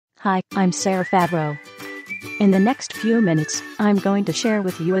Hi, I'm Sarah Favreau. In the next few minutes, I'm going to share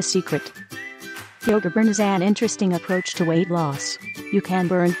with you a secret. Yoga Burn is an interesting approach to weight loss. You can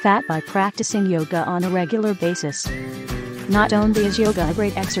burn fat by practicing yoga on a regular basis. Not only is yoga a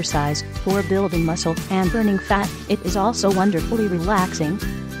great exercise for building muscle and burning fat, it is also wonderfully relaxing,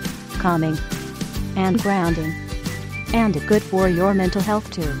 calming, and grounding. And it's good for your mental health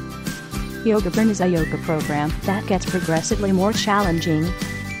too. Yoga Burn is a yoga program that gets progressively more challenging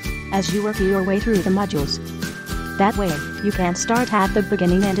as you work your way through the modules. That way, you can start at the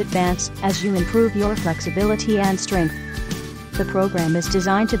beginning and advance as you improve your flexibility and strength. The program is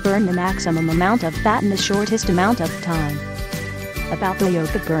designed to burn the maximum amount of fat in the shortest amount of time. About the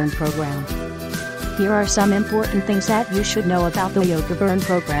Yoga Burn program. Here are some important things that you should know about the Yoga Burn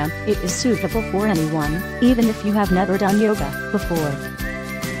program. It is suitable for anyone, even if you have never done yoga before.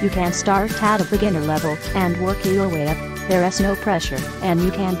 You can start at a beginner level and work your way up. There is no pressure, and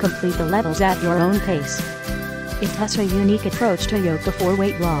you can complete the levels at your own pace. It has a unique approach to yoga for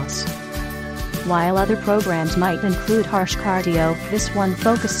weight loss. While other programs might include harsh cardio, this one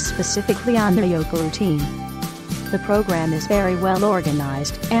focuses specifically on the yoga routine. The program is very well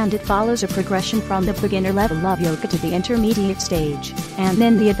organized, and it follows a progression from the beginner level of yoga to the intermediate stage, and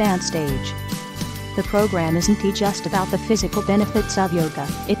then the advanced stage. The program isn't just about the physical benefits of yoga,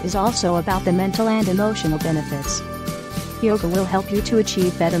 it is also about the mental and emotional benefits. Yoga will help you to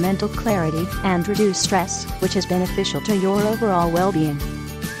achieve better mental clarity and reduce stress, which is beneficial to your overall well-being.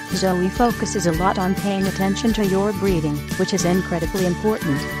 Zoe focuses a lot on paying attention to your breathing, which is incredibly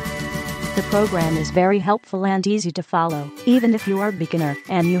important. The program is very helpful and easy to follow, even if you are a beginner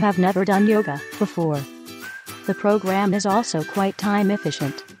and you have never done yoga before. The program is also quite time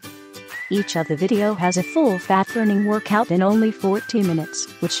efficient. Each of the video has a full fat-burning workout in only 40 minutes,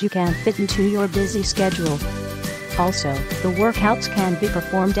 which you can fit into your busy schedule. Also, the workouts can be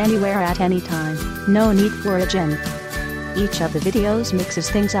performed anywhere at any time, no need for a gym. Each of the videos mixes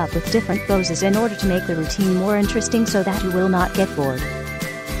things up with different poses in order to make the routine more interesting so that you will not get bored.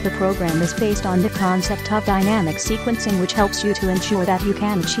 The program is based on the concept of dynamic sequencing, which helps you to ensure that you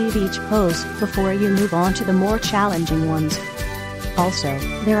can achieve each pose before you move on to the more challenging ones. Also,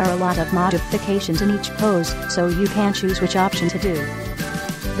 there are a lot of modifications in each pose, so you can choose which option to do.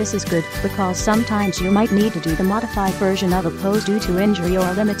 This is good because sometimes you might need to do the modified version of a pose due to injury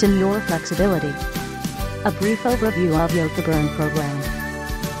or limits in your flexibility. A brief overview of Yoga Burn program.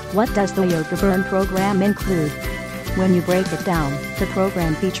 What does the Yoga Burn program include? When you break it down, the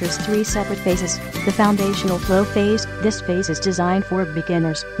program features 3 separate phases. The foundational flow phase. This phase is designed for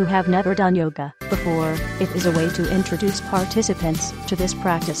beginners who have never done yoga before. It is a way to introduce participants to this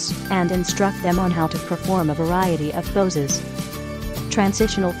practice and instruct them on how to perform a variety of poses.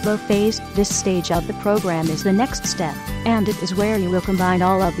 Transitional flow phase. This stage of the program is the next step, and it is where you will combine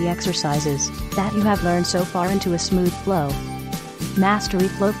all of the exercises that you have learned so far into a smooth flow. Mastery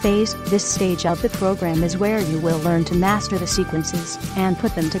flow phase. This stage of the program is where you will learn to master the sequences and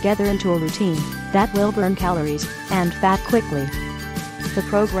put them together into a routine that will burn calories and fat quickly. The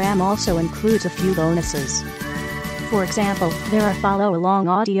program also includes a few bonuses. For example, there are follow-along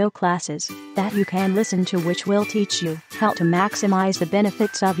audio classes that you can listen to, which will teach you how to maximize the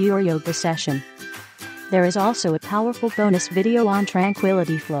benefits of your yoga session. There is also a powerful bonus video on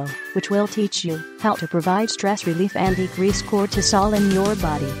Tranquility Flow, which will teach you how to provide stress relief and decrease cortisol in your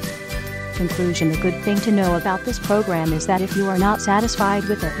body. Conclusion. A good thing to know about this program is that if you are not satisfied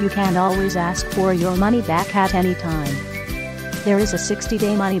with it, you can always ask for your money back at any time. There is a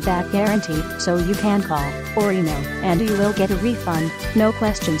 60-day money-back guarantee, so you can call or email and you will get a refund, no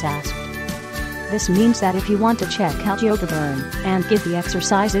questions asked. This means that if you want to check out Yoga Burn and give the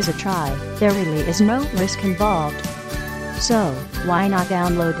exercises a try, there really is no risk involved. So, why not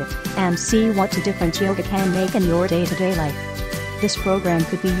download it and see what a difference yoga can make in your day-to-day life? This program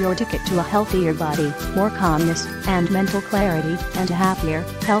could be your ticket to a healthier body, more calmness and mental clarity, and a happier,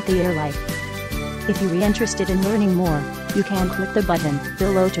 healthier life. If you're interested in learning more, you can click the button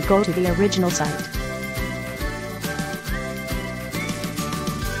below to go to the original site.